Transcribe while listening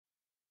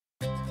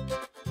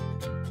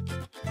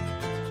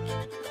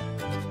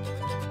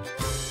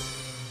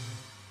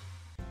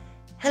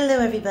Hello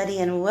everybody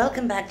and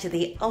welcome back to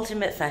the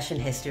Ultimate Fashion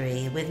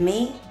History with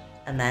me,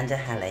 Amanda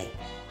Hallay.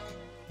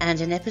 And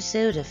an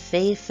episode of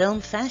FAVE Film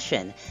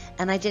Fashion,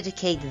 and I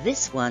dedicate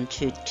this one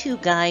to two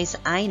guys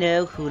I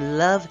know who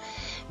love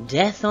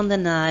Death on the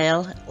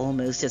Nile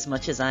almost as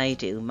much as I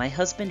do. My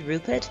husband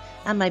Rupert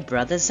and my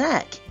brother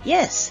Zach.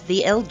 Yes,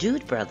 the El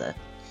Dude brother.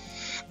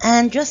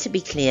 And just to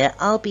be clear,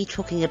 I'll be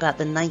talking about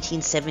the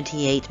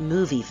 1978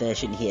 movie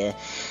version here,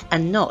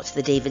 and not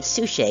the David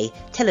Suchet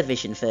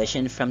television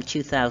version from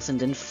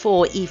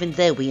 2004, even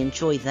though we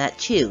enjoyed that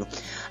too.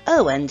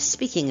 Oh, and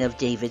speaking of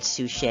David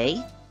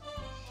Suchet,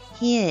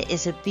 here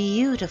is a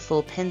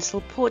beautiful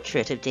pencil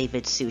portrait of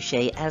David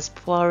Suchet as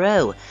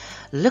Poirot.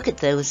 Look at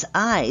those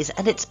eyes,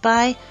 and it's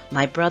by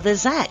my brother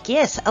Zach.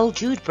 Yes, old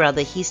Jude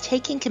brother. He's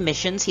taking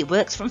commissions, he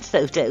works from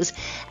photos,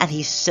 and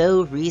he's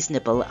so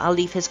reasonable. I'll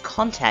leave his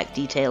contact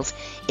details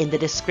in the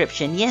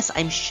description. Yes,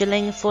 I'm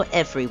shilling for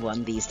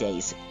everyone these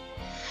days.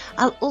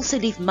 I'll also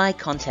leave my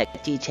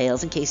contact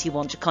details in case you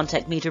want to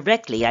contact me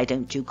directly. I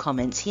don't do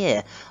comments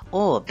here.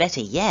 Or better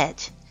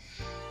yet,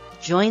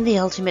 join the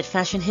Ultimate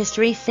Fashion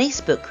History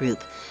Facebook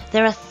group.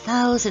 There are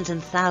thousands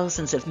and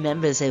thousands of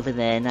members over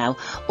there now,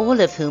 all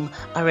of whom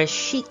are as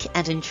chic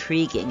and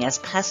intriguing as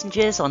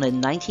passengers on a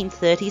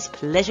 1930s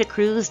pleasure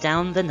cruise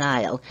down the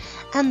Nile.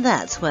 And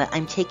that's where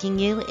I'm taking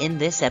you in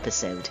this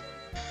episode.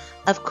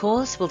 Of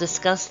course, we'll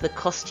discuss the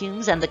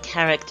costumes and the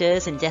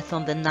characters in Death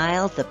on the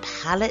Nile, the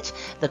palette,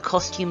 the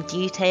costume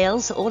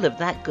details, all of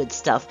that good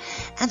stuff.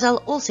 And I'll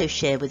also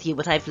share with you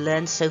what I've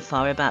learned so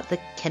far about the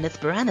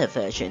Kenneth Branagh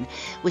version,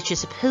 which is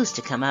supposed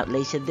to come out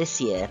later this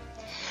year.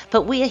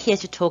 But we are here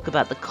to talk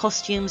about the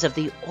costumes of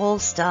the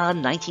all-star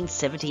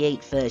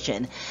 1978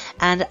 version,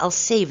 and I'll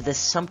save the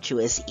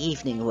sumptuous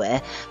evening wear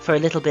for a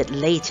little bit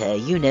later,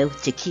 you know,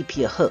 to keep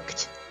you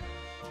hooked.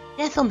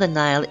 Death on the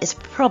Nile is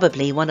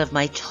probably one of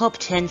my top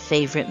 10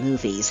 favourite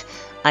movies.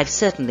 I've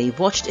certainly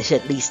watched it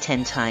at least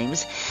 10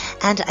 times,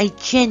 and I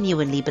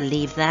genuinely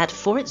believe that,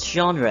 for its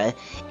genre,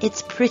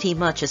 it's pretty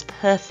much as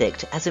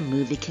perfect as a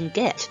movie can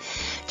get.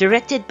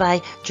 Directed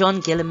by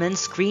John Gilliman,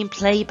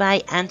 screenplay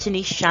by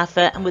Anthony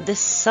Schaffer, and with this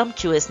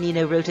sumptuous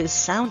Nino Roto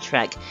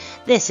soundtrack,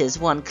 this is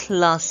one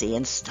classy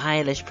and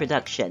stylish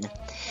production.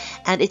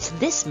 And it's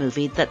this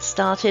movie that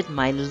started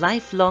my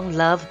lifelong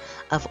love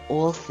of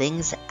all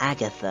things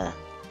Agatha.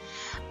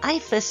 I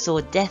first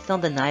saw Death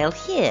on the Nile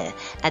here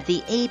at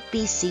the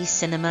ABC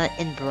Cinema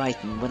in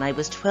Brighton when I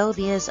was 12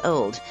 years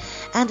old,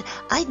 and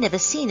I'd never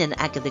seen an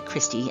Agatha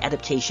Christie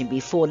adaptation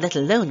before, let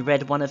alone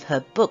read one of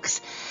her books,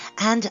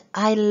 and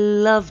I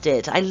loved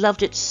it. I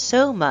loved it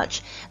so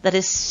much that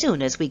as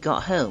soon as we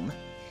got home,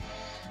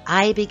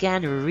 I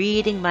began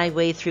reading my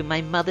way through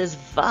my mother's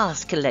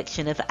vast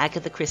collection of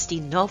Agatha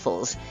Christie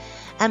novels,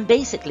 and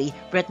basically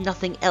read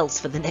nothing else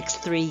for the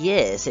next 3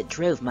 years. It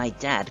drove my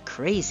dad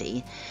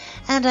crazy.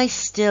 And I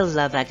still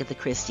love Agatha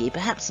Christie,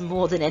 perhaps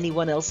more than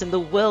anyone else in the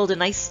world,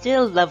 and I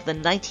still love the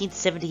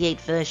 1978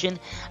 version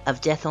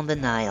of Death on the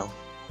Nile.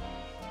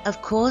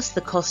 Of course,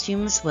 the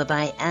costumes were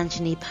by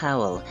Anthony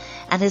Powell,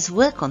 and his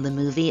work on the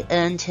movie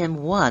earned him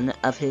one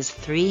of his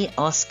 3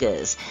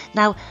 Oscars.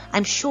 Now,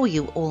 I'm sure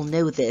you all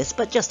know this,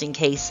 but just in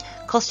case,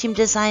 costume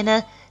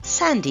designer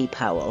Sandy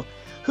Powell,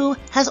 who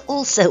has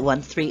also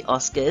won 3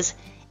 Oscars,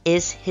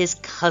 is his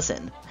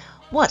cousin.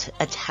 What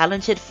a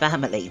talented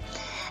family.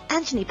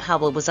 Anthony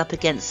Powell was up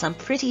against some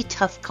pretty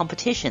tough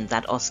competition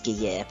that Oscar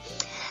year,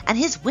 and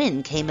his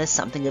win came as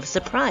something of a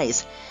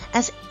surprise,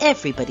 as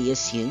everybody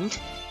assumed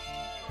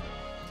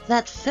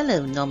that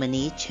fellow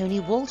nominee Tony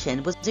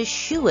Walton was a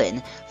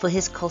shoo-in for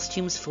his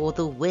costumes for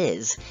The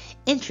Wiz.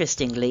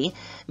 Interestingly,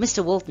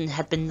 Mr. Walton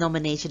had been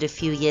nominated a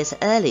few years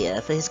earlier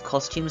for his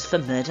costumes for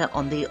Murder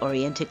on the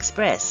Orient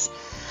Express.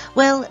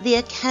 Well, the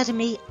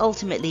Academy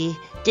ultimately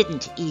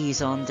didn't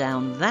ease on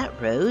down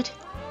that road,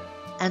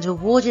 and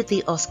awarded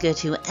the Oscar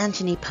to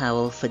Anthony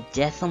Powell for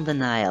Death on the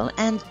Nile,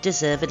 and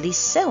deservedly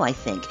so, I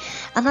think.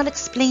 And I'll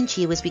explain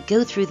to you as we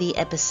go through the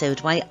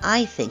episode why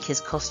I think his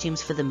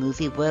costumes for the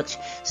movie worked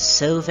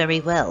so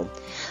very well.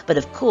 But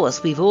of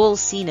course, we've all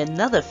seen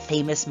another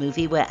famous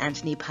movie where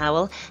Anthony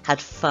Powell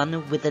had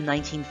fun with the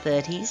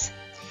 1930s.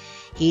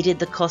 He did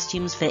the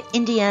costumes for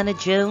Indiana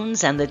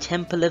Jones and the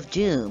Temple of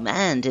Doom,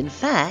 and in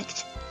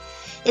fact,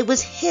 it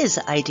was his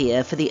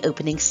idea for the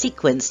opening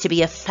sequence to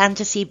be a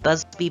fantasy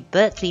Busby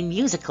Berkeley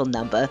musical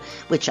number,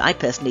 which I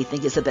personally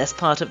think is the best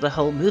part of the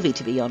whole movie,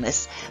 to be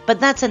honest. But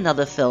that's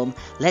another film.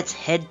 Let's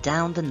head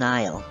down the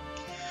Nile.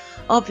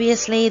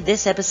 Obviously,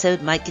 this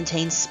episode might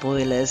contain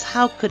spoilers.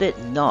 How could it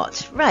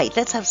not? Right,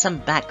 let's have some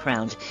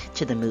background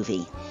to the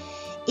movie.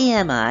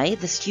 EMI,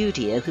 the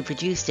studio who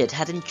produced it,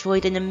 had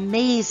enjoyed an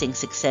amazing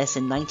success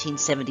in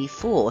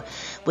 1974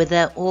 with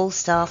their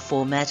all-star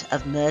format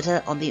of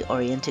Murder on the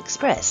Orient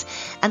Express,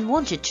 and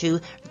wanted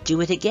to do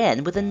it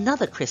again with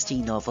another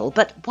Christie novel.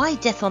 But why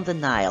Death on the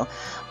Nile?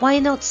 Why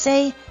not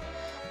say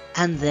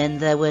And Then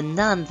There Were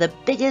None, the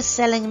biggest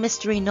selling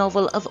mystery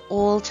novel of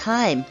all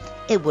time?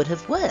 It would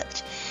have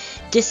worked.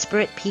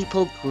 Disparate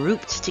people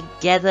grouped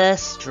together,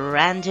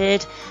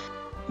 stranded,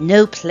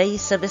 No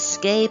Place of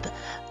Escape,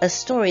 a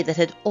story that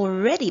had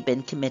already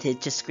been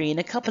committed to screen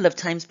a couple of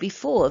times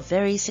before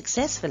very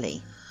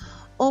successfully.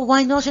 Or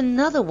why not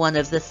another one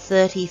of the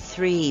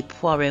 33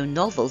 Poirot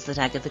novels that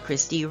Agatha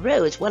Christie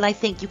wrote? Well, I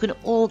think you can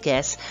all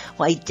guess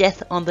why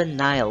Death on the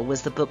Nile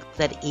was the book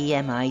that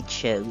EMI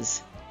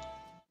chose.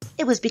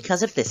 It was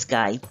because of this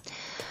guy.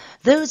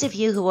 Those of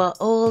you who are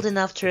old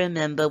enough to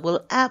remember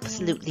will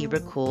absolutely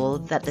recall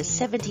that the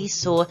 70s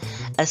saw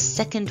a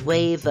second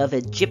wave of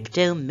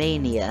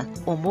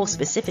Egyptomania, or more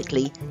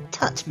specifically,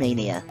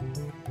 Tutmania.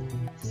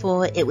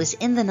 For it was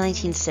in the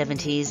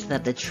 1970s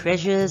that the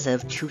Treasures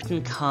of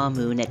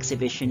Tutankhamun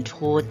exhibition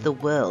toured the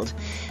world,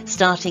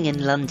 starting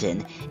in London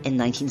in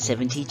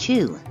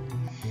 1972.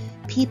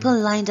 People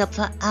lined up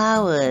for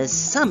hours,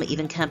 some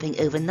even camping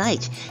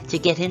overnight, to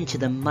get into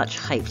the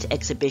much-hyped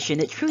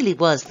exhibition. It truly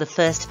was the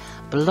first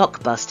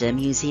blockbuster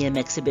museum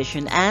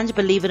exhibition, and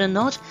believe it or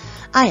not,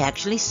 I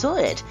actually saw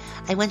it.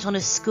 I went on a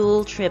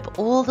school trip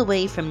all the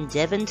way from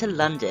Devon to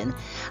London.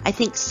 I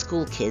think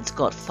school kids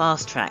got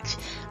fast-tracked.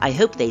 I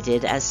hope they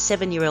did, as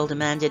 7-year-old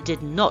Amanda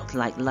did not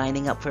like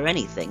lining up for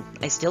anything.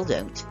 I still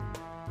don't.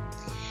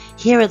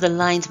 Here are the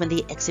lines when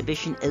the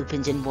exhibition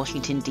opened in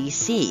Washington,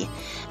 D.C.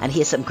 And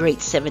here's some great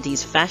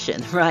 70s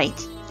fashion,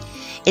 right?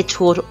 It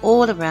toured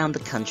all around the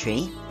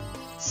country,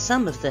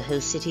 some of the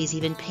host cities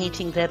even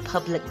painting their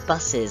public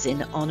buses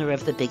in honor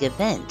of the big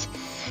event.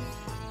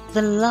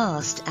 The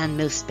last and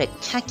most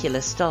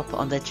spectacular stop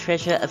on the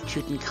Treasure of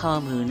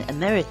Tutankhamun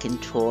American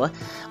tour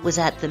was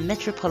at the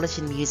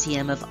Metropolitan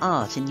Museum of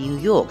Art in New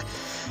York.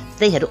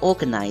 They had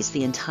organized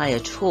the entire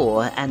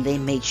tour, and they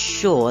made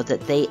sure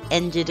that they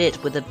ended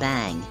it with a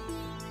bang,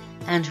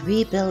 and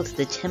rebuilt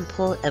the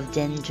Temple of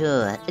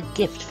Dendur, a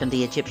gift from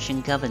the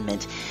Egyptian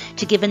government,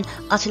 to give an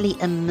utterly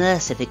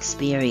immersive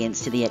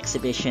experience to the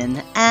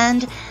exhibition.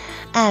 And,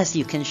 as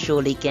you can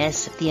surely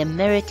guess, the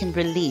American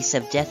release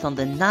of Death on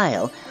the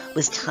Nile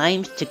was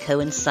timed to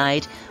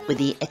coincide with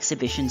the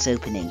exhibition's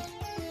opening.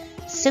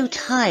 So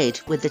tied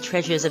with the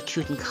Treasures of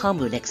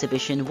Tutankhamun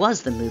exhibition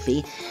was the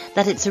movie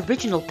that its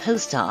original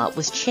poster art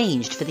was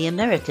changed for the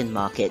American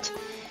market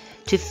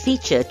to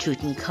feature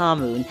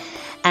Tutankhamun.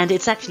 And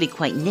it's actually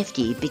quite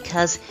nifty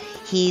because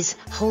he's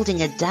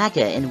holding a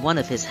dagger in one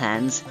of his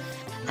hands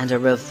and a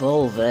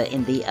revolver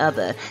in the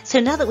other. So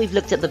now that we've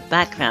looked at the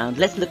background,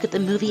 let's look at the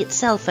movie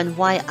itself and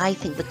why I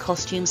think the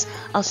costumes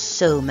are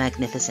so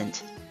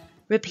magnificent.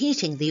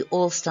 Repeating the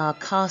all-star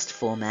cast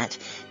format,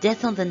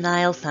 Death on the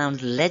Nile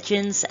found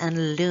legends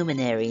and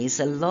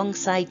luminaries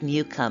alongside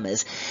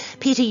newcomers.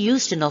 Peter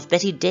Ustinov,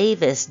 Betty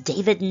Davis,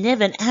 David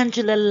Niven,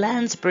 Angela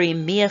Lansbury,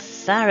 Mia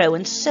Farrow,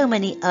 and so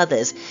many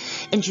others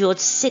endured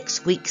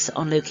 6 weeks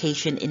on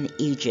location in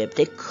Egypt.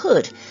 It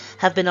could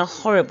have been a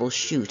horrible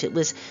shoot. It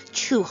was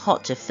too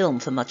hot to film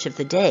for much of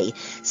the day,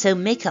 so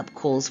makeup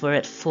calls were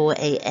at 4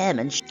 a.m.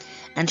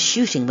 and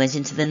shooting went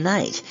into the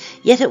night.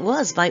 Yet it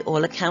was, by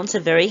all accounts, a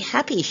very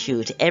happy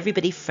shoot,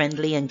 everybody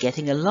friendly and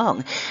getting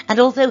along. And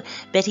although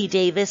Betty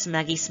Davis,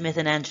 Maggie Smith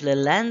and Angela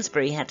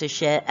Lansbury had to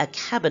share a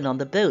cabin on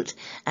the boat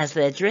as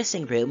their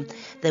dressing room,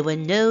 there were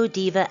no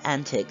diva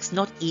antics,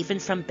 not even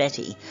from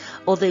Betty,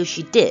 although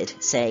she did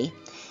say,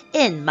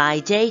 "In my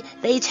day,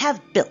 they'd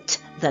have built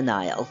the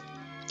Nile."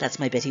 That's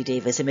my Betty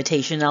Davis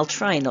imitation. I'll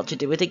try not to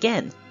do it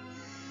again.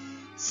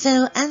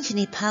 So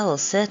Anthony Powell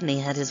certainly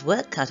had his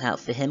work cut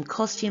out for him,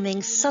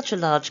 costuming such a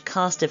large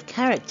cast of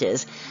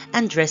characters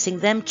and dressing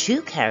them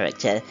to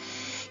character.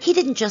 He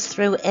didn't just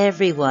throw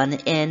everyone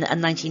in a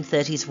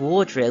 1930s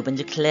wardrobe and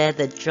declare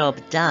the job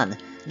done.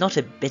 Not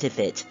a bit of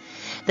it.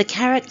 The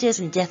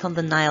characters in Death on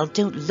the Nile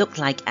don't look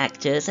like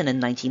actors in a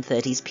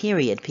 1930s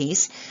period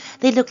piece.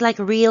 They look like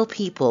real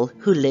people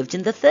who lived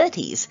in the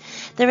 30s.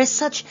 There is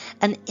such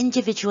an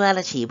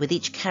individuality with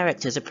each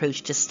character's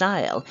approach to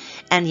style,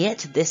 and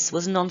yet this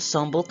was an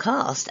ensemble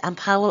cast, and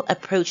Powell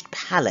approached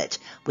palette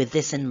with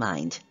this in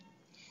mind.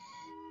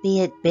 Be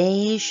it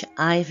beige,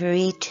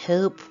 ivory,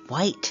 taupe,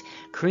 white,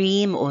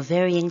 cream, or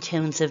varying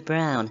tones of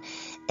brown,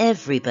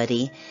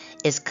 everybody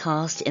is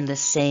cast in the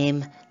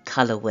same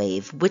color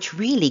wave, which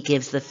really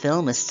gives the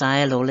film a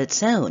style all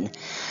its own.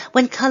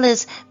 When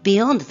colors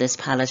beyond this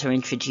palette are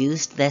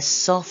introduced, they're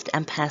soft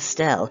and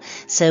pastel,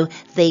 so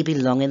they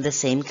belong in the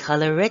same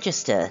color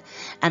register,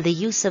 and the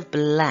use of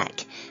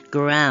black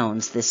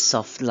grounds this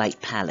soft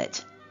light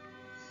palette.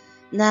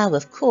 Now,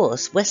 of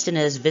course,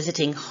 Westerners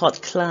visiting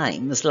hot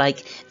climes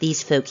like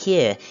these folk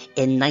here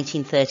in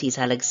 1930s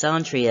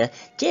Alexandria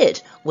did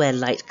wear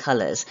light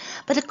colors,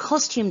 but a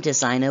costume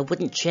designer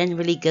wouldn't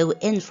generally go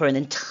in for an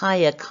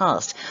entire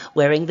cast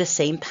wearing the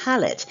same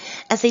palette,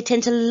 as they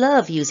tend to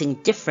love using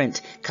different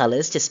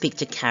colors to speak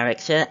to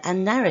character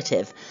and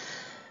narrative.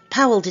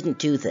 Powell didn't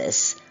do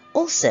this.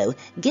 Also,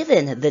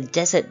 given the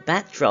desert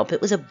backdrop,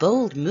 it was a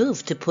bold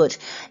move to put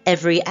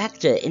every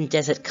actor in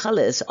desert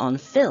colors on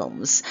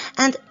films.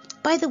 And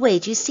by the way,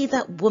 do you see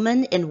that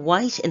woman in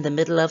white in the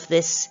middle of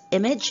this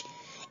image?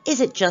 Is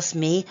it just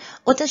me,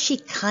 or does she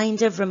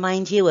kind of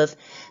remind you of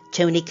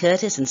Tony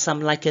Curtis in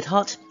Some Like It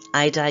Hot?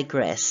 I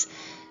digress.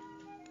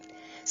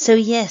 So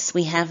yes,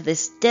 we have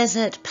this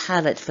desert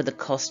palette for the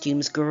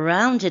costumes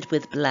grounded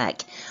with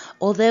black,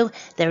 although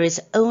there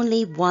is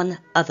only one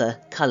other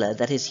colour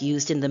that is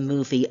used in the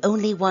movie,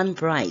 only one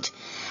bright,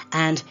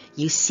 and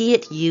you see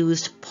it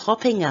used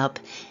popping up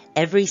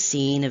every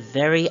scene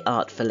very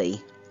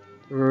artfully.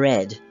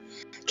 Red.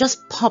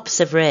 Just pops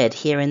of red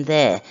here and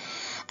there,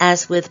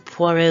 as with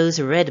Poirot's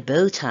red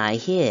bow tie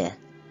here,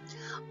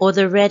 or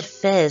the red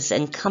fez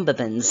and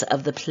cummerbunds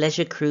of the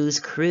Pleasure Cruise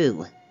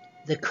crew,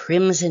 the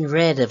crimson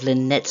red of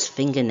Lynette's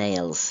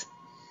fingernails,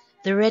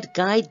 the red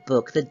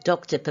guidebook the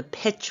doctor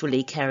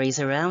perpetually carries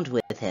around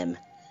with him,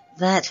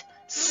 that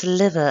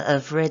sliver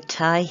of red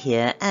tie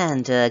here,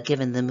 and,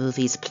 given the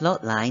movie's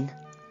plotline,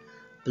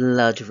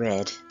 blood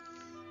red.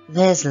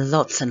 There's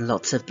lots and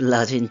lots of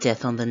blood in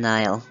Death on the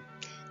Nile,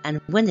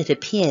 and when it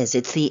appears,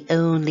 it's the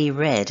only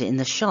red in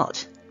the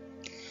shot.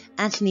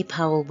 Anthony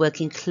Powell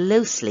working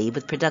closely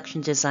with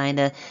production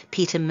designer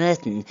Peter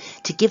Merton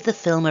to give the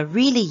film a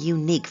really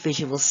unique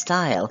visual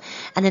style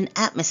and an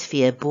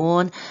atmosphere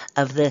born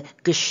of the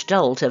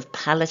gestalt of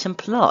palette and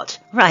plot.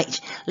 Right,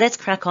 let's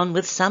crack on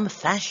with some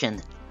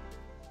fashion.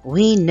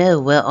 We know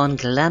we're on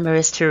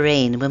glamorous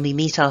terrain when we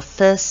meet our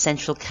first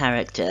central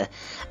character,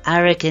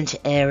 arrogant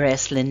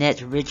heiress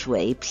Lynette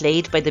Ridgway,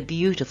 played by the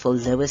beautiful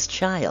Lois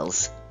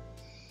Chiles.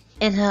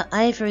 In her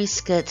ivory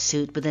skirt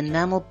suit with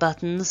enamel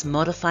buttons,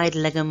 modified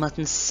Lego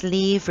mutton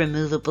sleeve,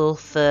 removable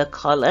fur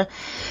collar,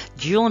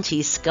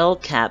 jaunty skull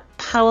cap,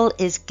 Powell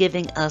is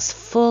giving us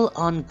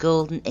full-on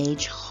Golden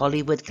Age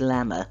Hollywood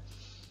glamour.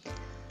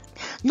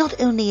 Not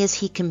only is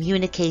he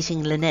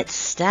communicating Lynette's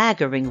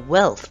staggering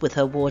wealth with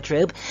her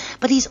wardrobe,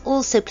 but he's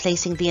also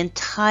placing the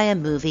entire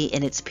movie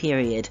in its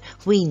period.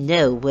 We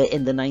know we're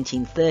in the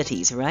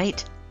 1930s,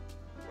 right?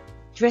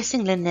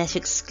 Dressing Lynette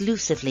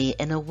exclusively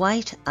in a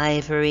white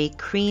ivory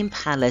cream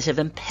palette of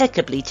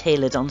impeccably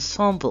tailored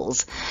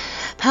ensembles,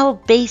 Powell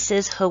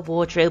bases her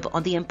wardrobe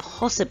on the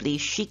impossibly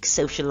chic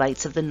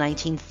socialites of the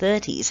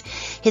 1930s.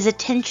 His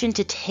attention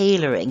to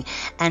tailoring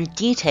and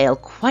detail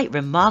quite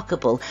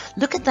remarkable.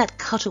 Look at that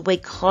cutaway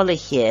collar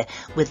here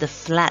with the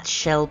flat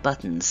shell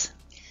buttons.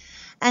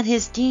 And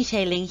his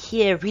detailing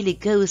here really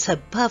goes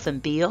above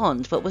and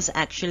beyond what was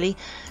actually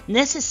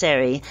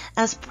necessary.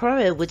 As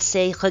Poirot would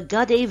say,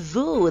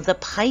 regardez-vous, the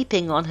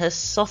piping on her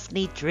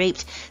softly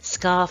draped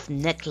scarf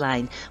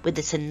neckline with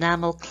its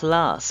enamel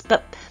clasp.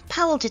 But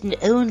Powell didn't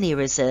only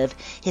reserve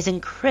his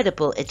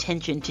incredible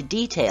attention to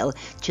detail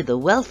to the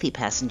wealthy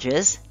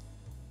passengers.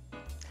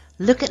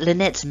 Look at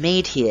Lynette's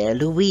maid here,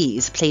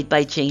 Louise, played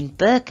by Jane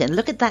Birkin.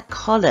 Look at that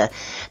collar,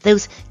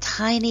 those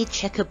tiny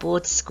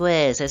checkerboard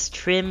squares as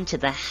trimmed to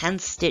the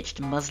hand-stitched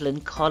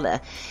muslin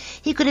collar.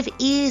 He could have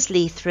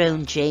easily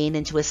thrown Jane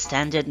into a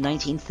standard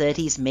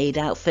 1930s maid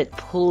outfit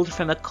pulled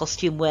from a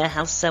costume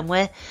warehouse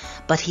somewhere,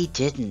 but he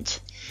didn't.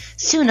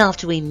 Soon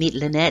after we meet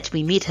Lynette,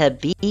 we meet her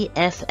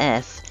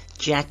BFF,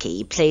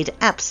 Jackie, played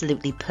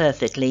absolutely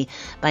perfectly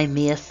by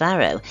Mia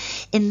Farrow.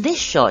 In this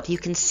shot, you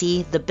can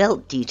see the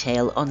belt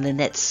detail on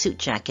Lynette's suit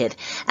jacket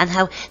and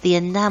how the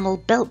enamel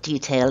belt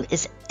detail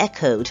is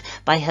echoed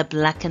by her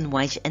black and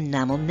white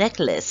enamel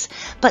necklace.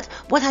 But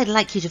what I'd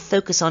like you to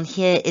focus on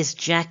here is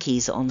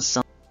Jackie's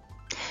ensemble,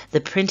 the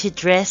printed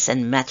dress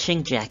and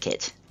matching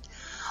jacket.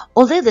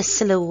 Although the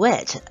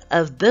silhouette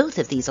of both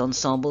of these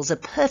ensembles are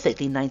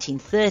perfectly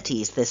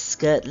 1930s, the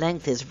skirt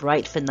length is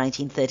right for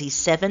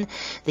 1937,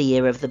 the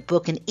year of the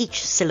book, and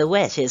each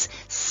silhouette is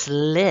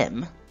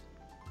slim.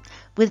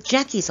 With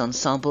Jackie's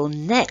ensemble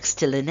next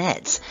to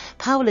Lynette's,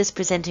 Powell is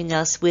presenting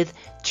us with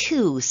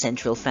two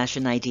central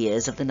fashion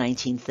ideas of the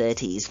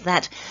 1930s,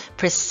 that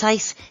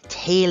precise,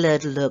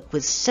 tailored look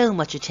with so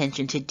much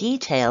attention to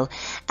detail,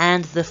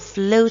 and the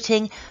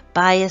floating,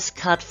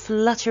 bias-cut,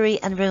 fluttery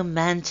and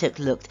romantic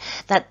look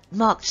that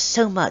marked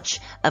so much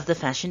of the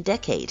fashion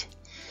decade.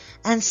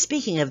 And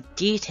speaking of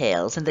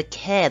details and the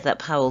care that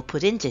Powell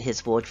put into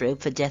his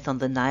wardrobe for Death on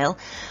the Nile,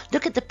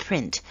 look at the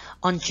print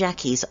on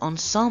Jackie's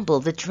ensemble.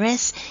 The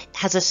dress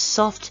has a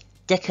soft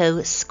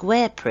deco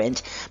square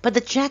print, but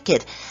the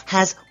jacket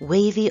has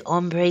wavy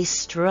ombre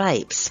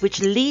stripes,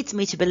 which leads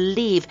me to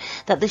believe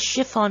that the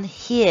chiffon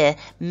here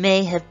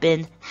may have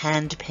been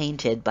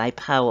hand-painted by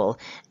Powell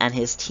and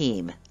his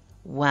team.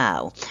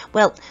 Wow.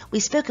 Well,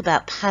 we spoke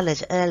about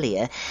palette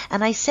earlier,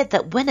 and I said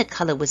that when a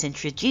colour was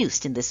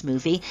introduced in this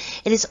movie,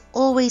 it is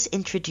always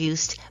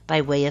introduced by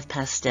way of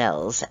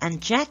pastels.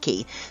 And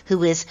Jackie,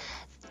 who is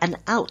an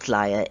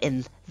outlier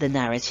in the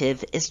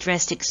narrative, is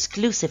dressed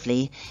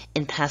exclusively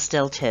in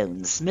pastel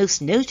tones,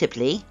 most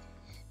notably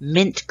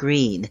mint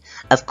green.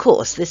 Of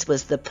course, this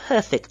was the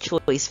perfect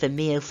choice for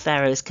Mia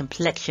Farrow's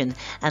complexion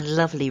and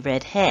lovely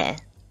red hair.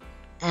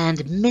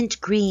 And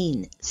mint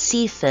green,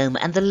 seafoam,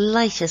 and the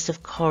lightest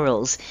of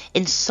corals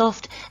in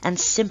soft and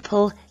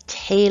simple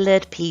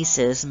tailored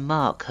pieces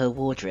mark her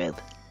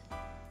wardrobe.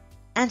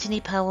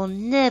 Anthony Powell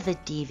never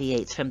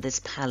deviates from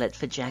this palette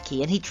for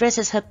Jackie, and he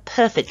dresses her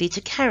perfectly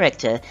to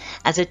character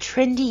as a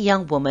trendy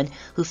young woman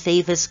who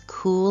favors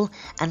cool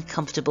and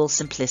comfortable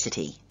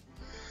simplicity.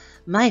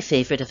 My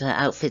favourite of her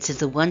outfits is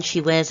the one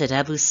she wears at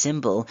Abu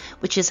Simbel,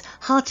 which is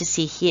hard to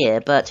see here,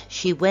 but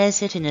she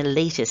wears it in a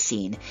later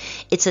scene.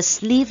 It's a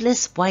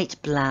sleeveless white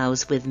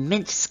blouse with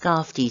mint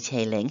scarf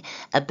detailing,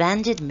 a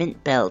banded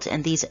mint belt,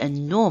 and these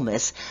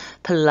enormous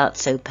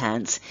palazzo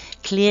pants.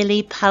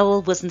 Clearly,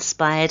 Powell was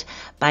inspired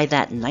by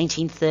that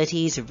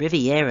 1930s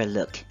Riviera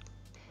look.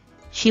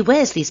 She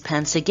wears these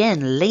pants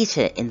again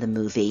later in the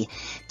movie,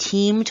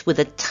 teamed with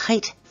a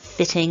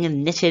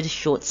tight-fitting knitted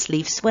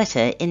short-sleeve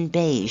sweater in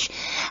beige.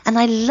 And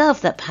I love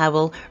that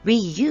Powell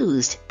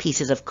reused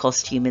pieces of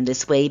costume in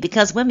this way,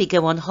 because when we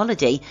go on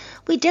holiday,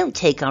 we don't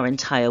take our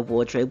entire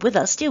wardrobe with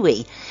us, do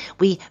we?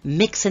 We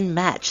mix and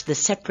match the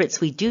separates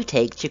we do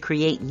take to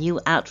create new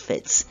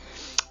outfits.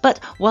 But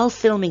while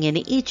filming in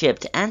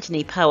Egypt,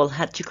 Anthony Powell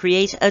had to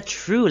create a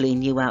truly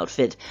new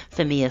outfit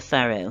for Mia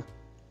Farrow.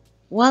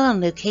 While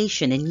on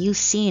location, a new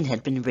scene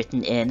had been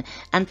written in,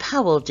 and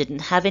Powell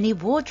didn't have any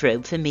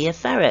wardrobe for Mia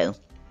Farrow.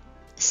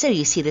 So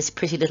you see this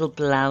pretty little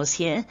blouse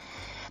here?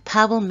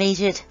 Powell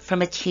made it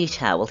from a tea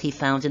towel he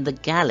found in the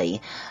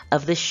galley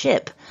of the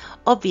ship,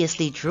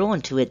 obviously drawn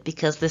to it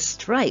because the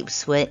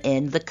stripes were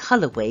in the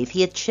colourway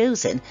he had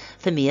chosen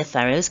for Mia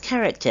Farrow's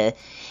character.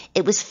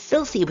 It was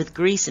filthy with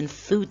grease and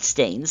food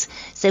stains,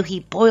 so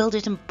he boiled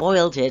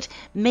it,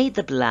 made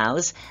the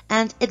blouse,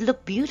 and it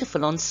looked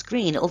beautiful on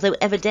screen, although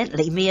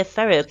evidently Mia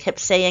Farrow kept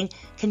saying,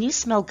 "Can you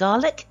smell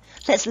garlic?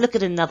 Let's look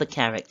at another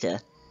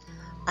character."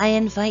 I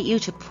invite you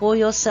to pour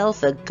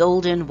yourself a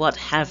golden what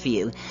have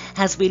you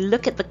as we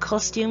look at the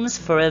costumes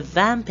for a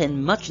vamp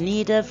in much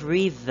need of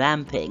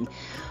revamping.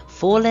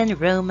 Fallen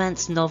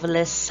romance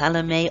novelist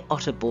Salome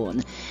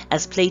Otterbourne,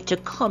 as played to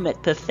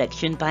comic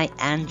perfection by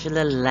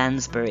Angela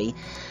Lansbury.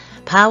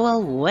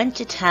 Powell went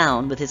to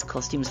town with his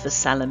costumes for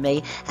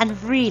Salome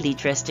and really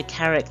dressed a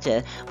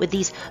character with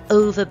these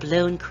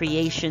overblown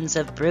creations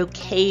of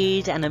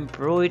brocade and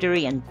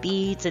embroidery and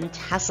beads and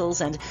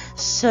tassels and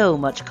so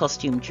much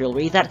costume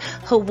jewelry that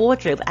her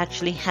wardrobe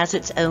actually has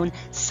its own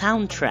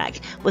soundtrack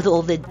with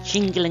all the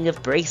jingling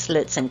of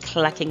bracelets and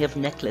clacking of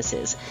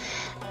necklaces.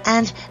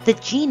 And the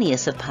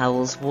genius of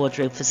Powell's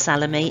wardrobe for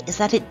Salome is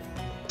that it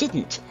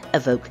didn't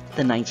evoke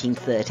the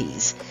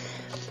 1930s.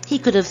 He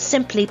could have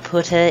simply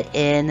put her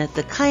in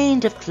the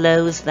kind of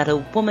clothes that a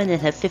woman in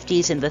her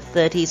 50s and the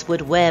 30s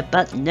would wear,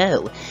 but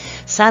no.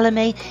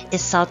 Salome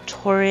is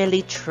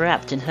sartorially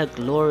trapped in her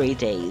glory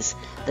days,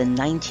 the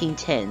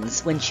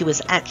 1910s, when she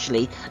was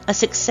actually a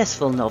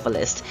successful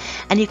novelist,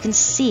 and you can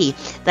see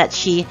that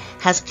she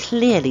has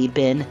clearly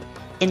been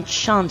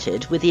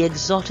enchanted with the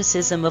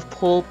exoticism of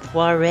Paul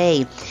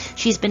Poiret.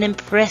 She's been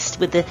impressed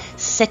with the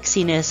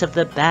sexiness of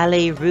the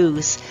ballet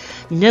russe.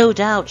 No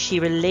doubt she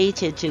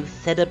related to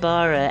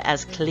Thedabara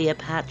as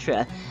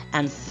Cleopatra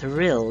and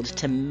thrilled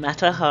to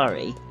Mata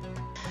Hari.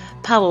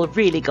 Powell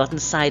really got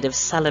inside of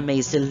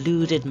Salome's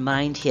deluded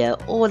mind here,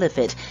 all of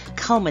it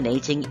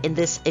culminating in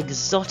this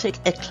exotic,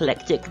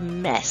 eclectic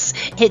mess.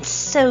 It's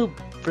so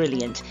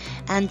brilliant.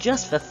 And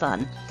just for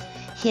fun,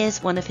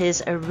 here's one of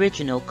his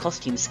original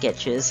costume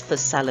sketches for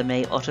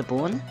Salome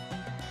Otterbourne.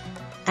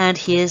 And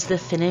here's the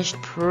finished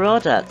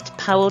product,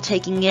 Powell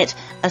taking it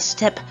a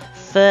step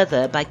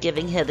further by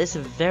giving her this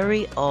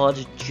very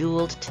odd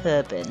jeweled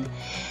turban.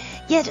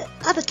 Yet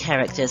other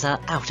characters are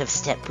out of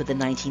step with the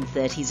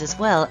 1930s as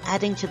well,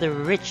 adding to the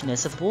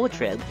richness of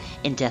wardrobe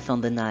in Death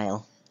on the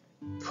Nile.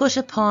 Put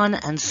upon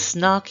and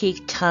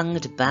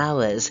snarky-tongued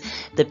Bowers,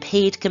 the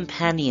paid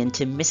companion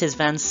to Mrs.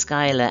 Van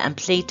Schuyler and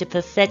played to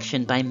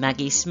perfection by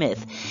Maggie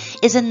Smith,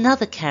 is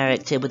another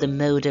character with a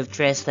mode of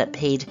dress that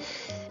paid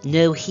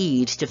no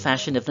heed to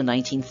fashion of the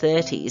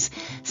 1930s.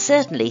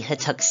 Certainly her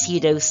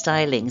tuxedo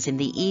stylings in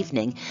the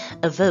evening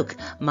evoke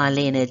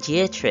Marlene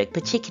Dietrich,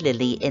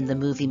 particularly in the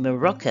movie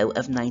Morocco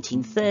of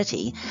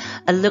 1930,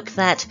 a look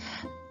that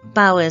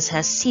Bowers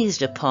has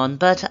seized upon,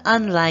 but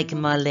unlike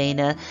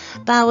Marlene,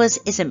 Bowers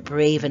isn't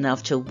brave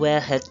enough to wear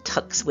her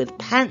tux with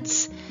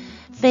pants,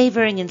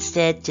 favouring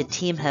instead to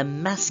team her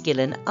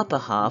masculine upper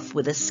half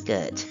with a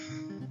skirt.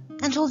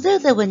 And although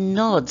there were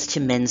nods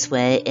to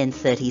menswear in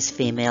 30s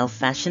female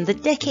fashion, the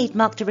decade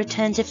marked a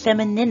return to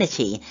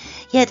femininity.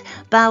 Yet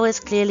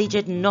Bowers clearly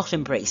did not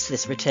embrace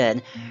this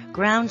return,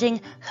 grounding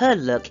her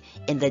look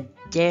in the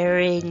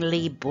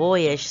daringly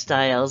boyish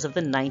styles of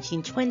the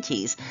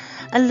 1920s,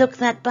 a look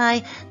that by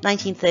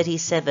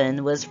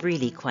 1937 was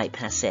really quite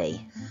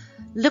passé.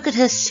 Look at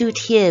her suit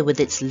here with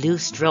its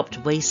loose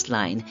dropped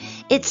waistline.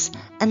 It's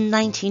a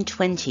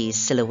 1920s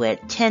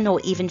silhouette, 10 or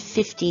even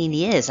 15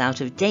 years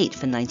out of date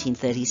for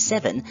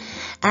 1937,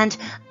 and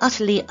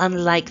utterly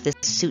unlike the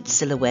suit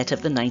silhouette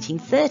of the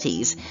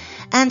 1930s.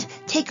 And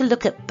take a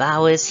look at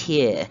Bowers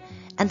here,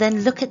 And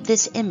then look at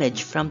this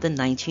image from the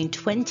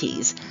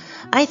 1920s.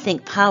 I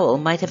think Powell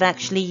might have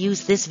actually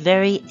used this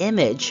very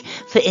image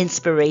for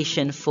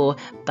inspiration for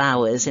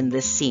Bowers in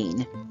this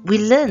scene. We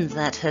learn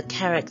that her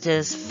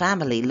character's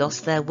family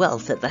lost their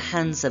wealth at the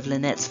hands of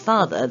Lynette's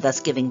father, thus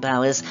giving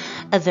Bowers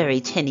a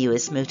very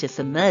tenuous motive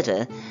for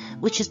murder,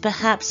 which is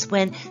perhaps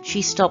when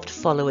she stopped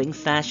following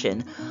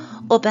fashion,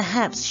 or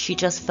perhaps she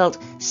just felt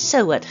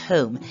so at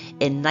home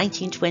in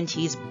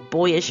 1920s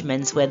boyish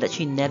menswear that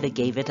she never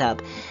gave it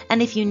up.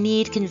 And if you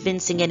need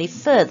convincing any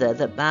further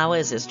that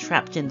Bowers is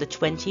trapped in the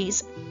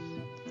 20s,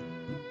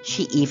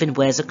 she even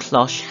wears a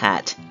cloche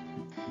hat.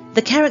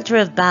 The character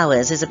of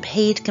Bowers is a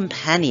paid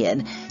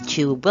companion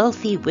to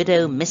wealthy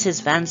widow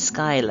Mrs. Van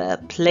Schuyler,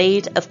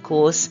 played, of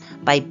course,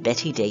 by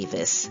Betty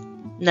Davis.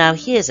 Now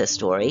here's a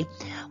story.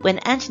 When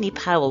Anthony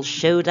Powell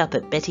showed up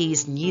at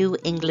Betty's New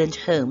England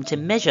home to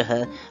measure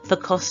her for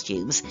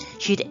costumes,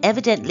 she'd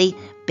evidently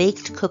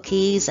baked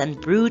cookies and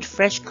brewed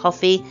fresh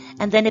coffee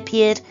and then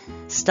appeared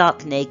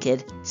stark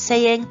naked,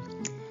 saying,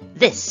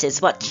 "This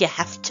is what you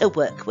have to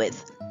work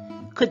with."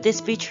 Could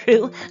this be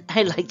true?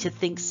 I like to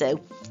think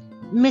so.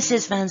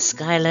 Mrs. Van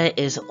Schuyler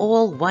is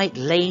all white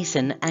lace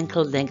and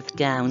ankle-length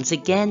gowns.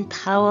 Again,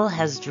 Powell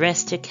has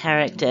dressed to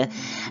character,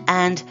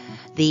 and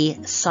the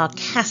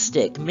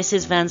sarcastic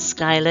Mrs. Van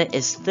Schuyler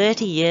is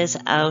 30 years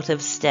out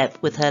of step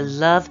with her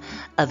love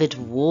of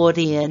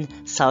Edwardian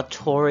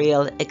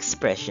sartorial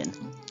expression.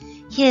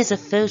 Here's a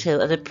photo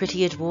of a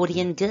pretty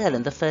Edwardian girl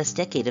in the first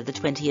decade of the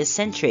 20th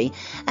century,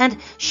 and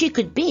she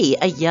could be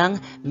a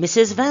young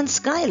Mrs. Van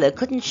Schuyler,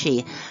 couldn't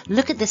she?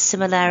 Look at the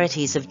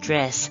similarities of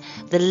dress,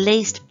 the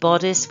laced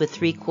bodice with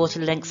three-quarter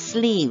length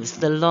sleeves,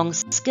 the long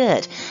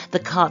skirt, the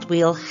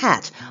cartwheel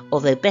hat,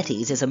 although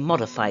Betty's is a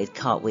modified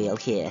cartwheel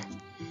here.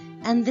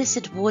 And this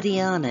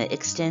Edwardiana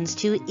extends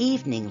to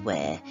evening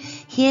wear.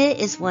 Here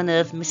is one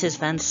of Mrs.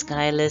 Van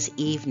Schuyler's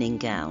evening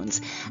gowns,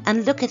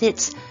 and look at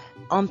its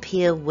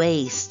empire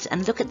waist,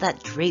 and look at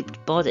that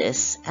draped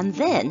bodice, and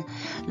then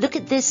look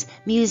at this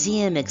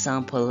museum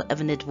example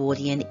of an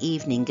Edwardian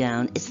evening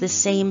gown. It's the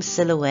same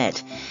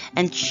silhouette,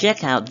 and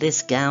check out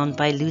this gown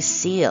by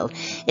Lucille.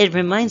 It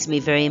reminds me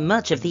very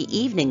much of the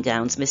evening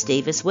gowns Miss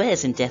Davis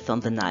wears in Death on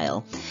the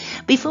Nile.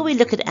 Before we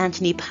look at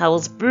Anthony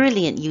Powell's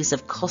brilliant use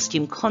of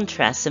costume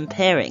contrasts and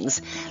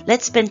pairings,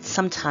 let's spend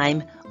some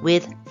time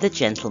with the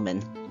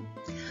gentleman.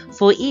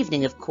 For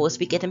evening, of course,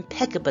 we get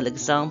impeccable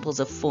examples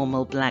of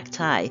formal black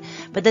tie,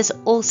 but there's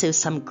also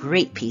some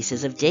great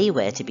pieces of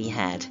daywear to be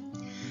had.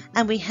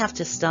 And we have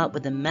to start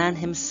with the man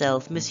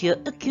himself, Monsieur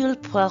Hercule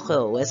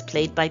Poirot, as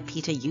played by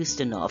Peter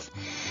Ustinov.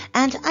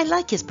 And I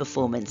like his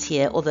performance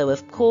here, although,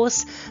 of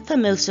course, for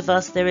most of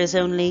us there is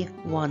only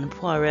one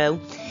Poirot.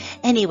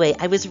 Anyway,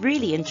 I was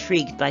really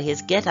intrigued by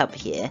his get-up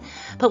here,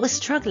 but was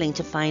struggling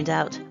to find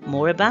out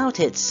more about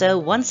it. So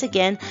once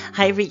again,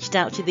 I reached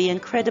out to the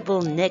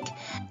incredible Nick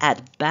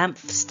at BAMF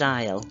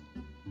Style.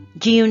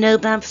 Do you know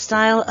BAMF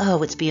Style?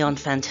 Oh, it's beyond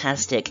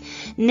fantastic.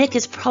 Nick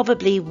is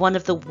probably one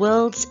of the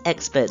world's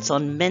experts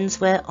on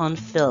menswear on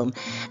film,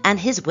 and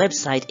his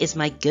website is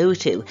my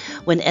go-to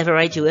whenever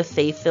I do a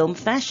FAVE film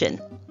fashion.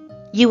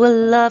 You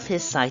will love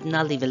his site, and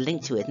I'll leave a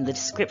link to it in the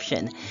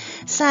description.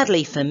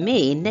 Sadly for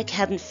me, Nick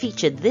hadn't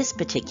featured this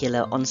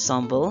particular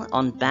ensemble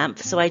on BAMF,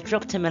 so I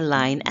dropped him a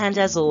line, and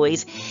as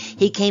always,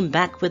 he came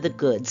back with the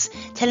goods,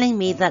 telling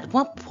me that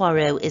what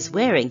Poirot is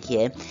wearing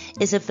here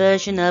is a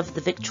version of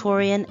the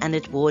Victorian and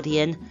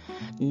Edwardian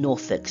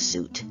Norfolk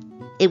suit.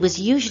 It was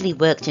usually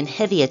worked in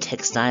heavier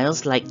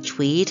textiles like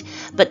tweed,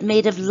 but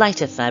made of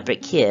lighter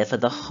fabric here for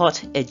the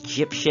hot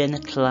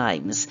Egyptian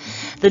climes.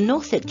 The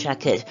Norfolk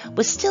jacket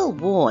was still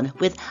worn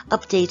with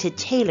updated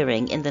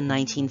tailoring in the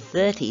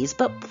 1930s,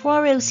 but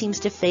Poirot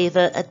seems to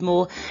favour a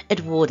more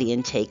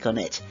Edwardian take on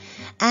it.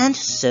 And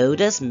so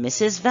does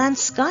Mrs. Van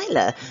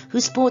Schuyler,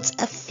 who sports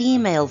a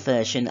female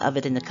version of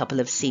it in a couple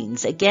of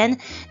scenes. Again,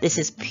 this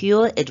is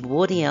pure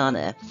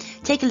Edwardiana.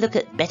 Take a look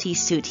at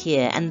Betty's suit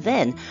here, and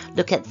then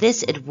look at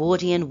this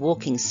Edwardian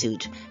walking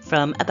suit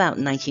from about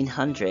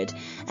 1900.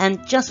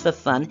 And just for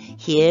fun,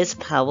 here's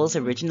Powell's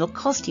original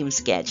costume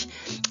sketch.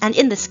 And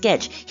in the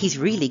sketch, he's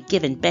really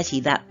given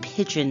Betty that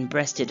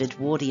pigeon-breasted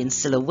Edwardian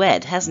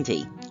silhouette, hasn't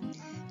he?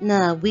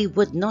 Now, we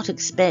would not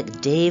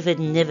expect David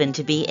Niven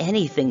to be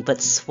anything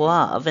but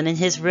suave, and in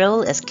his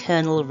role as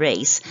Colonel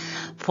Race,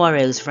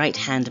 Poirot's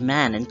right-hand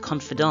man and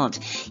confidant,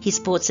 he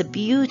sports a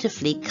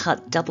beautifully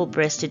cut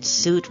double-breasted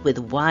suit with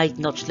wide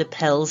notch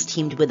lapels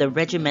teamed with a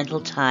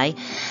regimental tie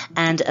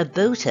and a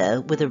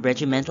boater with a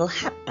regimental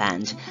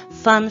hatband.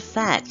 Fun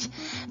fact,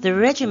 the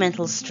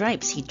regimental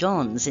stripes he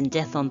dons in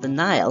Death on the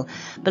Nile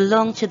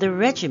belong to the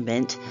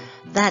regiment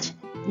that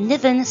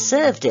Niven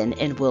served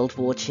in World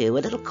War II, a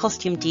little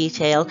costume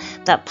detail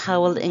that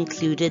Powell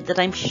included that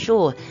I'm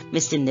sure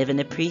Mr. Niven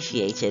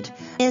appreciated.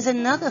 Here's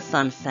another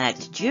fun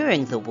fact.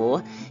 During the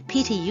war,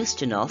 Peter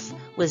Ustinov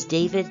was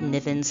David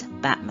Niven's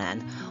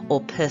Batman,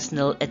 or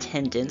personal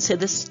attendant, so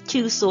the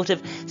two sort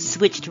of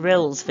switched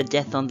roles for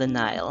Death on the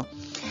Nile.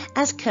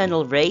 As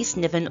Colonel Race,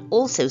 Niven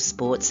also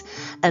sports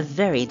a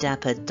very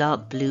dapper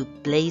dark blue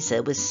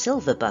blazer with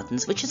silver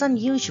buttons, which is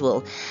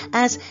unusual,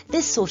 as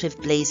this sort of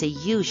blazer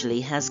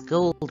usually has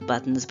gold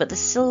buttons, but the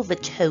silver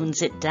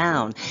tones it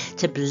down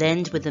to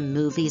blend with the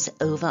movie's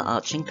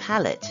overarching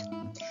palette.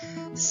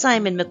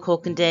 Simon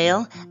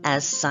McCorkindale,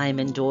 as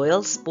Simon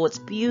Doyle, sports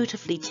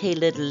beautifully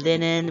tailored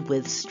linen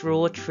with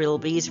straw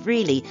trilbies,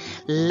 really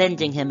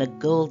lending him a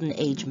golden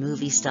age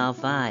movie star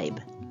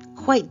vibe.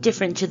 Quite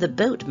different to the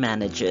boat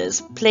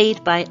managers,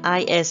 played by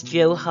I.S.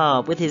 Joe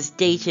Harb with his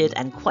dated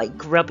and quite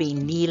grubby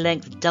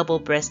knee-length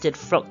double-breasted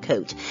frock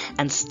coat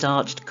and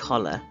starched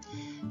collar.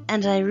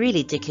 And I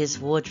really dig his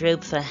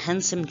wardrobe for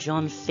handsome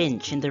John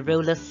Finch in the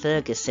role of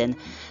Ferguson,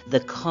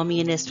 the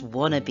communist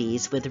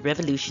wannabes with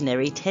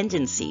revolutionary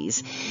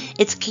tendencies.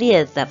 It's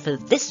clear that for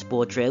this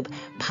wardrobe,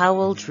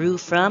 Powell drew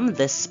from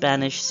the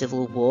Spanish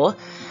Civil War,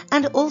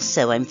 and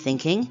also, I'm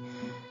thinking,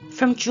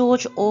 from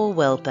George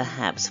Orwell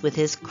perhaps, with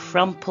his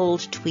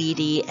crumpled,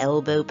 tweedy,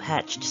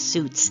 elbow-patched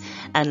suits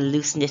and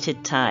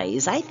loose-knitted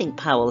ties. I think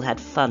Powell had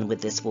fun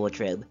with this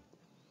wardrobe.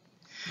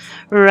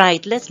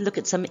 Right, let's look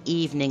at some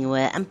evening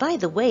wear. And by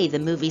the way, the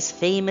movie's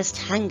famous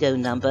tango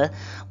number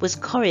was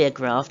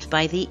choreographed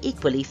by the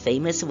equally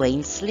famous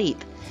Wayne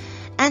Sleep.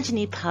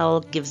 Anthony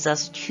Powell gives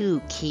us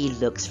two key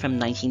looks from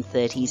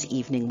 1930s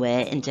evening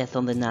wear in Death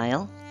on the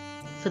Nile.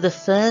 For the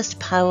first,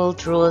 Powell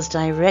draws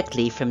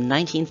directly from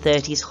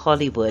 1930s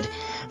Hollywood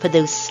for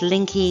those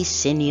slinky,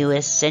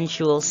 sinuous,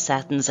 sensual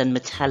satins and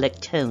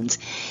metallic tones.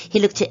 He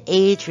looked to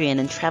Adrian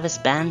and Travis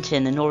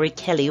Banton and Ori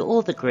Kelly,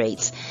 all the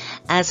greats,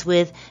 as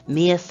with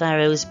Mia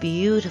Farrow's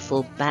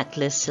beautiful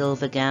backless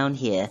silver gown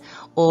here,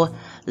 or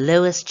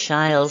Lois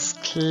Child's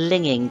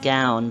clinging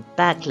gown,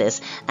 backless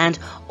and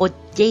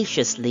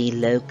audaciously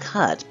low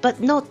cut,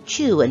 but not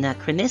too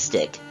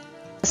anachronistic.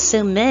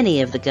 So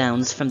many of the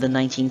gowns from the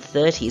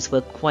 1930s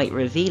were quite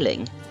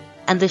revealing,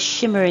 and the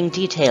shimmering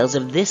details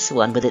of this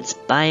one with its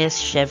bias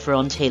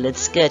chevron tailored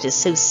skirt is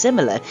so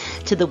similar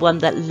to the one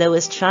that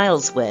Lois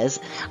Childs wears.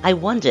 I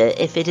wonder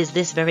if it is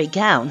this very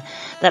gown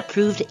that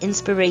proved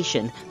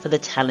inspiration for the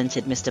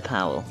talented Mr.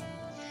 Powell.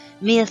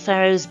 Mia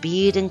Farrow's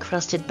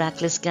bead-encrusted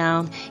backless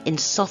gown in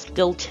soft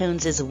gold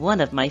tones is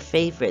one of my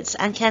favorites,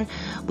 and can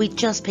we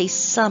just pay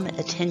some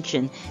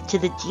attention to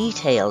the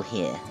detail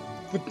here?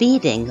 The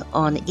beading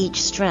on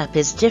each strap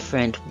is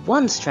different.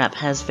 One strap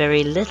has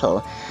very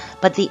little,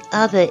 but the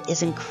other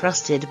is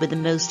encrusted with the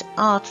most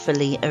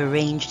artfully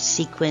arranged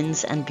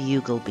sequins and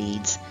bugle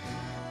beads.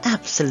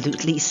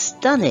 Absolutely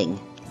stunning!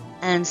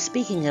 And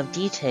speaking of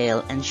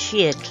detail and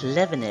sheer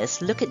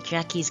cleverness, look at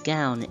Jackie's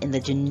gown in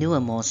the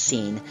denouement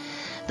scene.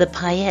 The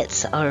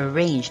paillettes are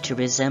arranged to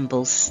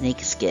resemble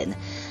snakeskin,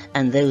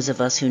 and those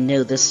of us who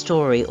know the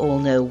story all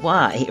know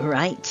why,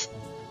 right?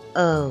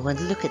 Oh, and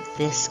look at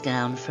this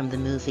gown from the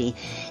movie.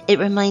 It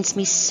reminds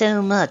me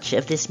so much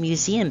of this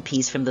museum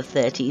piece from the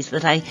 30s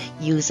that I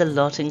use a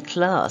lot in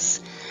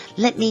class.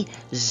 Let me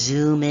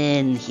zoom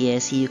in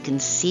here so you can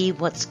see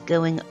what's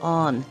going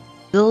on.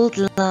 Gold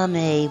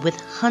lame with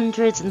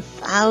hundreds and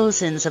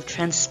thousands of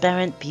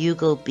transparent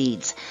bugle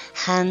beads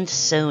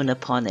hand-sewn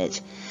upon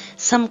it,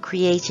 some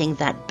creating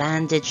that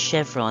banded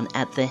chevron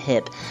at the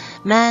hip.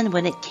 Man,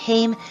 when it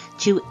came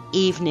to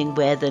evening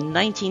wear, the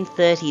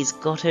 1930s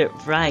got it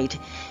right.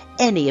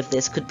 Any of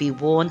this could be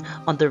worn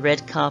on the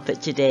red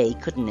carpet today,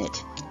 couldn't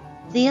it?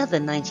 The other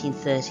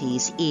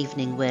 1930s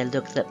evening wear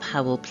look that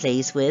Powell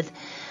plays with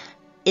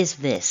is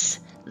this,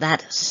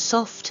 that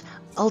soft,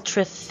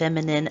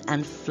 ultra-feminine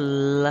and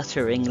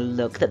fluttering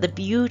look that the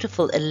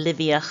beautiful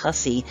Olivia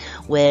Hussey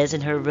wears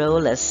in her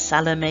role as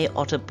Salome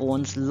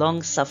Otterborn's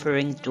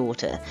long-suffering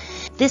daughter.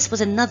 This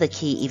was another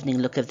key evening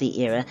look of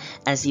the era,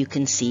 as you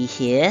can see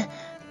here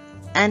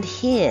and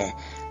here.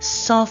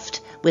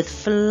 Soft, with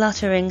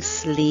fluttering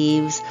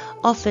sleeves,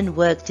 often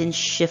worked in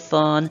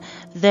chiffon,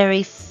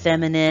 very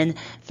feminine,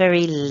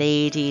 very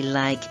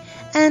ladylike,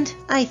 and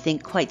I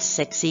think quite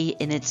sexy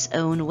in its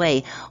own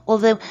way,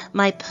 although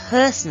my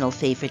personal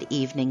favourite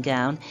evening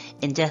gown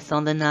in Death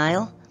on the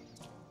Nile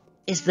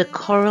is the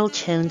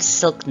coral-toned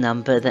silk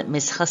number that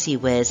Miss Hussey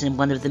wears in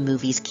one of the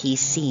movie's key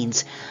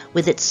scenes,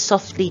 with its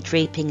softly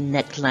draping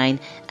neckline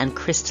and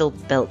crystal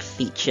belt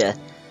feature.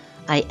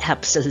 I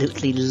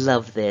absolutely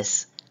love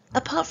this.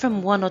 Apart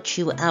from one or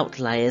two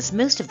outliers,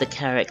 most of the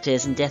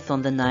characters in Death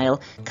on the Nile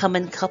come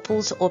in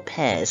couples or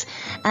pairs,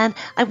 and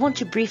I want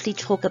to briefly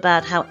talk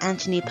about how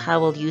Anthony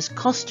Powell used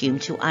costume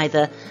to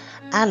either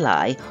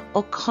ally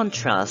or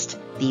contrast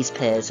these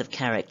pairs of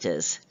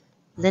characters.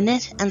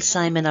 Lynette and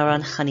Simon are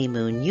on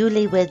honeymoon,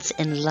 newlyweds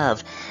in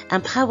love,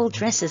 and Powell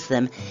dresses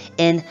them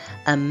in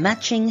a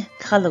matching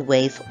colour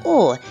wave,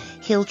 or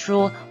he'll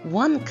draw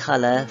one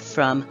colour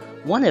from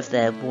one of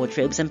their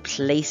wardrobes and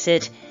place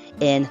it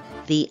in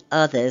the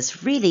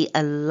others, really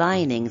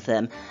aligning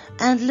them.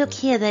 And look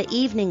here, their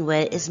evening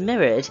wear is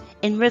mirrored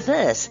in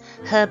reverse.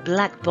 Her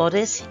black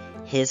bodice,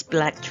 his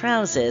black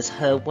trousers,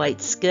 her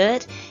white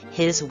skirt,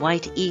 his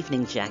white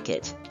evening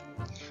jacket.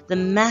 The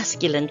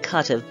masculine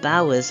cut of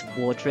Bower's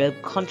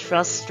wardrobe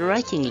contrasts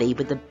strikingly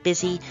with the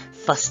busy,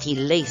 fusty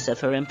lace of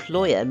her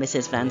employer,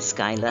 Mrs. Van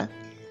Schuyler.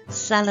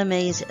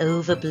 Salome's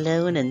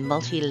overblown and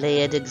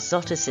multi-layered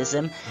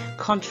exoticism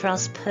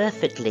contrasts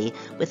perfectly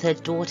with her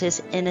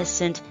daughter's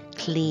innocent,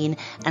 clean,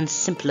 and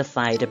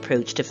simplified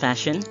approach to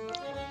fashion,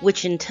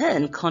 which in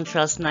turn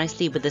contrasts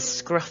nicely with the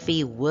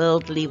scruffy,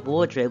 worldly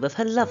wardrobe of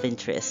her love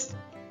interest.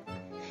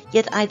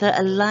 Yet either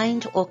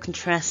aligned or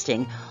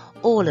contrasting,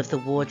 all of the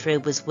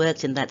wardrobe was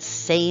worked in that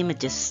same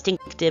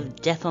distinctive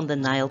Death on the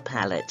Nile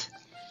palette.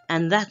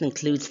 And that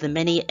includes the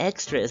many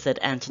extras that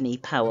Anthony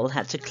Powell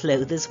had to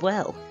clothe as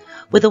well.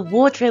 With a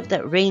wardrobe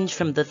that ranged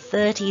from the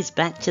 30s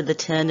back to the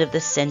turn of the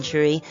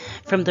century,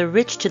 from the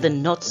rich to the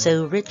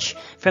not-so-rich,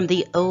 from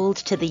the old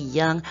to the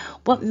young,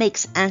 what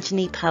makes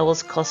Anthony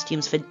Powell's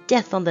costumes for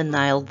Death on the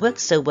Nile work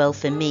so well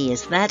for me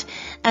is that,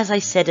 as I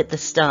said at the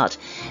start,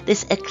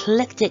 this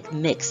eclectic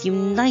mix,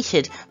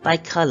 united by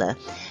colour,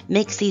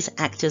 makes these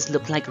actors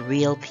look like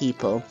real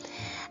people.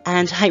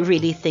 And I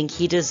really think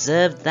he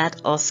deserved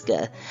that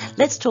Oscar.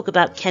 Let's talk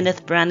about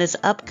Kenneth Branagh's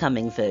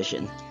upcoming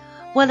version.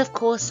 Well, of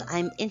course,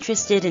 I'm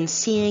interested in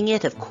seeing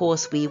it. Of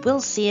course, we will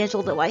see it,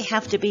 although I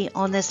have to be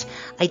honest,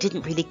 I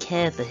didn't really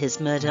care for his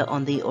Murder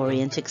on the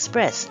Orient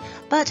Express.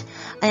 But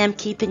I am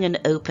keeping an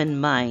open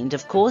mind,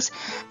 of course,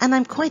 and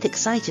I'm quite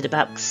excited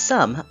about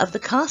some of the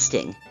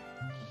casting.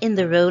 In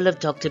the role of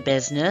Dr.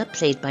 Besner,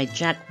 played by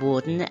Jack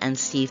Warden and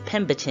Steve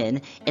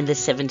Pemberton in the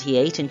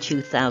 78 and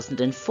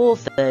 2004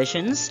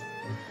 versions,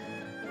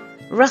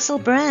 Russell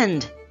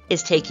Brand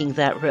is taking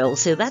that role,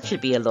 so that should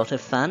be a lot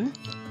of fun.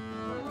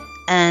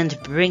 And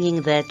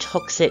bringing their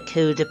toxic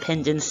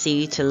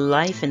codependency to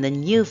life in the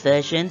new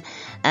version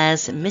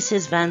as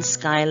Mrs. Van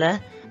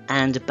Schuyler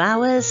and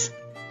Bowers,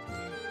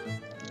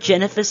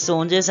 Jennifer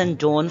Saunders and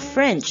Dawn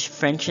French,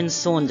 French and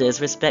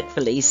Saunders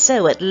respectfully,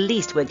 so at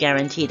least we're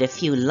guaranteed a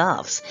few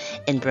laughs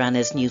in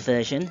Branagh's new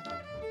version.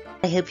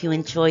 I hope you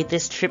enjoyed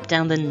this trip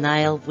down the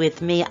Nile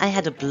with me. I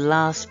had a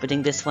blast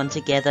putting this one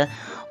together.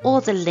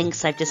 All the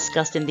links I've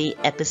discussed in the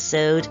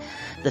episode,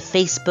 the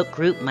Facebook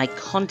group, my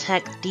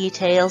contact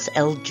details,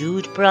 El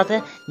Jude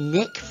brother,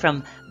 Nick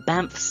from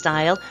BAMF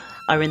Style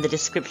are in the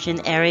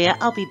description area.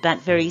 I'll be back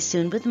very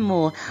soon with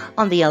more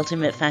on the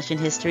Ultimate Fashion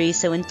History.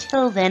 So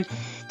until then,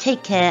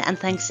 take care and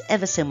thanks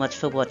ever so much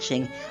for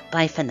watching.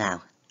 Bye for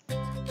now.